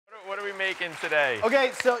we making today?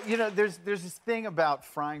 Okay, so you know, there's this thing about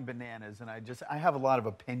frying bananas, and I have a lot of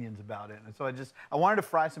opinions about it, and so I wanted to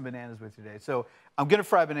fry some bananas with you today. So I'm gonna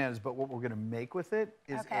fry bananas, but what we're gonna make with it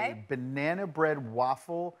is a banana bread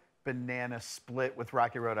waffle banana split with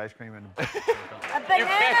Rocky Road ice cream and a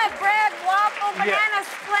banana bread waffle banana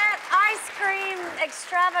split ice cream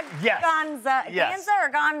extravaganza. Yes. Ganza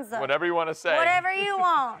or gonza? Whatever you want to say. Whatever you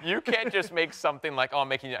want. You can't just make something like, oh, I'm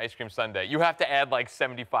making an ice cream sundae. You have to add like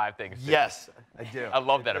 75 things to it. Yes, I do. I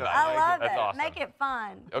love that about I you. love That's it. awesome. Make it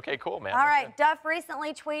fun. Okay, cool, man. All right, Duff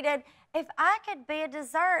recently tweeted, if I could be a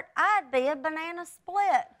dessert, I'd be a banana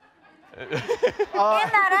split. In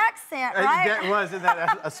that accent, right? That was in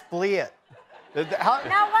that a split. How,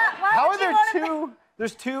 Now, why how would are there you want two?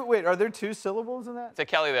 There's two. Wait, are there two syllables in that? So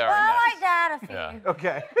Kelly, there Well, are I next. like to add a few. Yeah.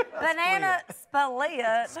 Okay. Banana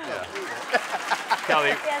split. Kelly,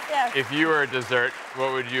 Yes. if you were a dessert,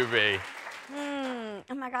 what would you be?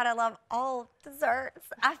 Oh my God, I love all desserts.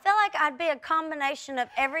 I feel like I'd be a combination of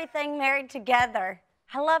everything married together.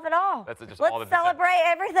 I love it all. That's just Let's all the dessert. celebrate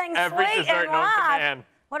everything Every sweet dessert and known to live. man.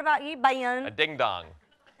 What about you, Ben? A ding dong.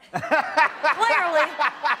 Clearly.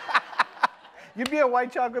 You'd be a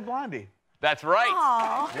white chocolate blondie. That's right.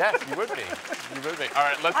 Aw. Yes, you would be. You would be. All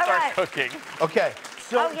right, let's start cooking. Okay.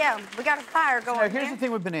 So Oh yeah, we got a fire going now here's here. the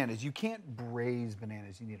thing with bananas. You can't braise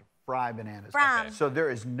bananas. You need to fry bananas. Fry 'em. So there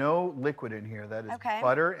is no liquid in here. That is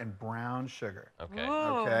butter and brown sugar. Okay. Ooh.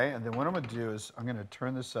 Okay. And then what I'm gonna do is I'm gonna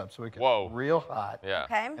turn this up so we can Whoa. real hot. Yeah.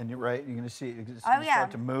 Okay. And you're right. You're gonna see it's Oh, gonna yeah.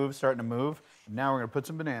 start to move, starting to move. And now we're gonna put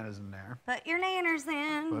some bananas in there. Put your nanners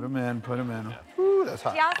in. Put them in. Put them in. Ooh, that's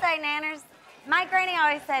hot. Y'all say nanners? My granny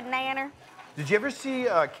always said nanner. Did you ever see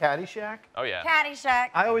Caddyshack? Oh, yeah. Caddyshack.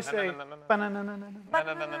 I always say. No, no, no, no.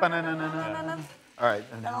 Banana. Banana. All right,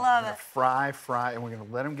 and now love we're gonna it. fry, and we're gonna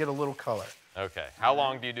let them get a little color. Okay. How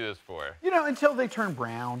long do you do this for? You know, until they turn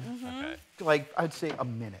brown. Okay. Like I'd say a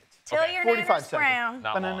minute. Till your 45 nanners seconds. brown.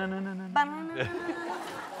 Not long. Banana.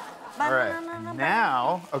 All All right,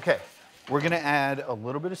 now, okay, we're gonna add a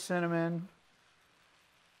little bit of cinnamon,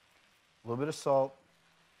 a little bit of salt.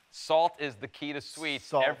 Salt is the key to sweets.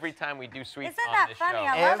 Salt. Every time we do sweets Isn't on that this funny? show.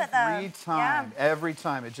 I love it, though. Every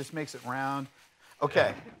time, it just makes it round.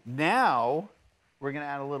 Okay, now we're gonna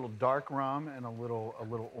add a little dark rum and a little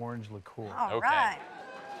orange liqueur. All Okay. right.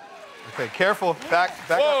 Okay, careful, back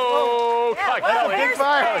up. Whoa! Yeah, Kelly, whoa, Big there's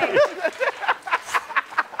fire.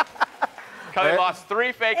 Kelly lost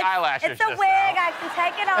 3 fake eyelashes It's a just wig. now. I can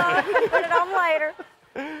take it off and put it on later.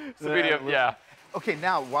 It's the video, yeah. Okay,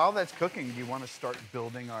 now while that's cooking, do you want to start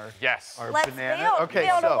building our Yes. our Let's banana? build, Okay,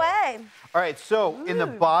 build so away. all right, so in the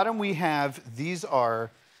bottom we have these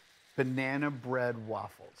are banana bread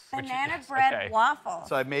waffles. Banana bread okay. waffles.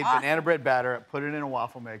 So I made Awesome. banana bread batter, put it in a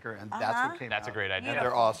waffle maker, and that's what came out. That's a great idea. And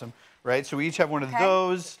they're awesome, right? So we each have one of Okay.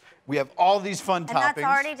 those. We have all these fun And toppings. that's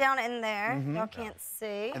already down in there. Y'all can't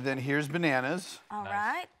see. And then here's bananas. All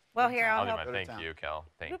right. Well, here, I'll I'll do help. my Put it thank down. you, Kel.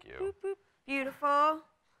 Thank you. Boop, boop. Beautiful.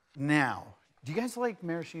 Now, do you guys like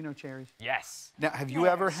maraschino cherries? Yes. Now, have you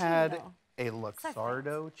ever had Maraschino. a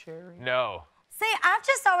Luxardo cherry? No. See, I've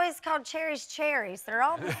just always called cherries cherries. They're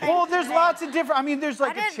all the same. Well, there's thing. lots of different. I mean, there's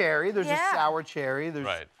like a didn't- cherry. There's yeah. a sour cherry. There's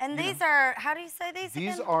Right. And these are, how do you say these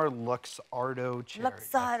these again? are Luxardo cherries.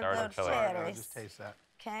 Luxardo Luxardo cherry. cherries. Just taste that.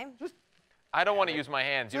 Okay. I don't want to use my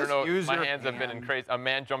hands. You don't Just know, use my your hands have been in hand. crazy. A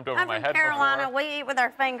man jumped over I'm my from head Carolina. before. We eat with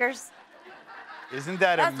our fingers. Isn't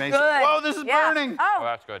that That's amazing? good. Whoa, this is Yeah. burning. Oh, Oh,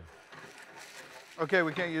 that's good. Okay,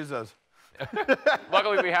 we can't use those.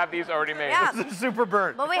 Luckily, we have these already made. Yeah. This is super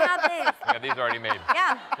burnt. but we have these. We have these already made.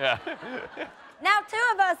 Yeah. Yeah. Now 2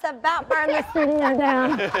 of us have about burned the studio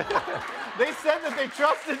down. They said that they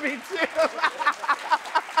trusted me too.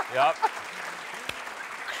 Yep.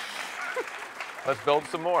 Let's build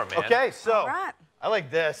some more, man. Okay, so All right. I like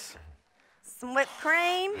this. Some whipped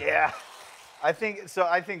cream. Yeah. I think All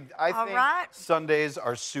right. Sundays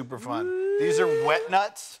are super fun. These are wet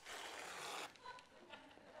nuts.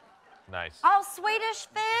 Nice. Oh, Swedish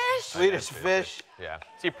fish. Swedish fish. Yeah.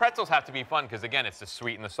 See, pretzels have to be fun because again, it's the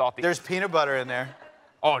sweet and the salty. There's peanut butter in there.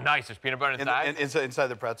 Oh, nice. There's peanut butter inside. Inside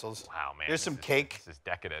the pretzels. Wow, man. There's this some is- cake. This is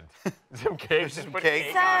decadent. Some cake. some Just put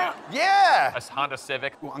cake. on it. Yeah. A Honda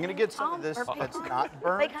Civic. Ooh, I'm gonna get some of this perfect. that's not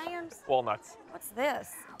burnt. Big hands. Walnuts. What's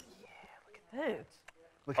this? Ooh.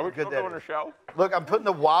 Look Are how we good still that doing a is. show? Look, I'm putting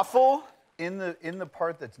the waffle in the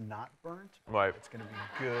part that's not burnt. Right. It's gonna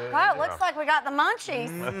be good. Wow, it looks like we got the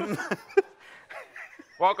munchies.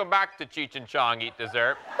 Welcome back to Cheech and Chong Eat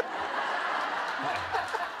Dessert.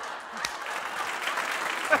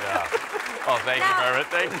 Yeah. Oh, thank you, Mervyn.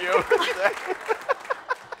 Thank you.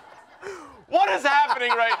 What is happening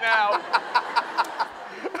right now?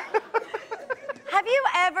 Have you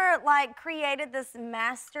ever, like, created this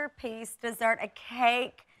masterpiece dessert, a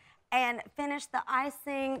cake, and finished the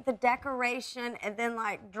icing, the decoration, and then,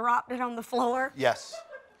 like, dropped it on the floor? Yes.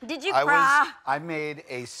 Did you cry? I made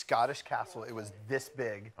a Scottish castle. It was this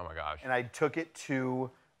big. Oh my gosh. And I took it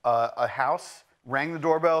to a house, rang the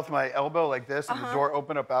doorbell with my elbow like this, and the door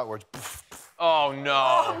opened up outwards. Oh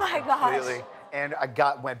no. Oh my gosh. Completely. And I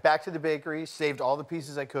went back to the bakery, saved all the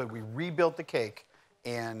pieces I could. We rebuilt the cake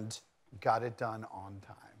and got it done on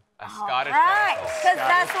time. A Scottish Right, castle. because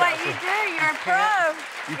that's what you do. You're a pro.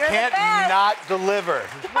 You You're can't the best. not deliver.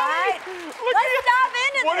 Right? Let's dive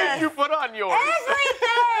into What this. did you put on yours?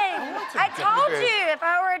 Everything. I told you, if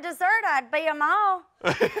I were a dessert, I'd be them all.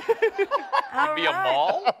 Be a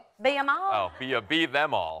mall? Be them all. Oh, be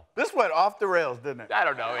them all. This went off the rails, didn't it? I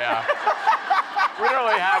don't know, yeah. We don't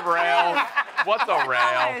really have rails. What's a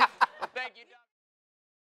rail?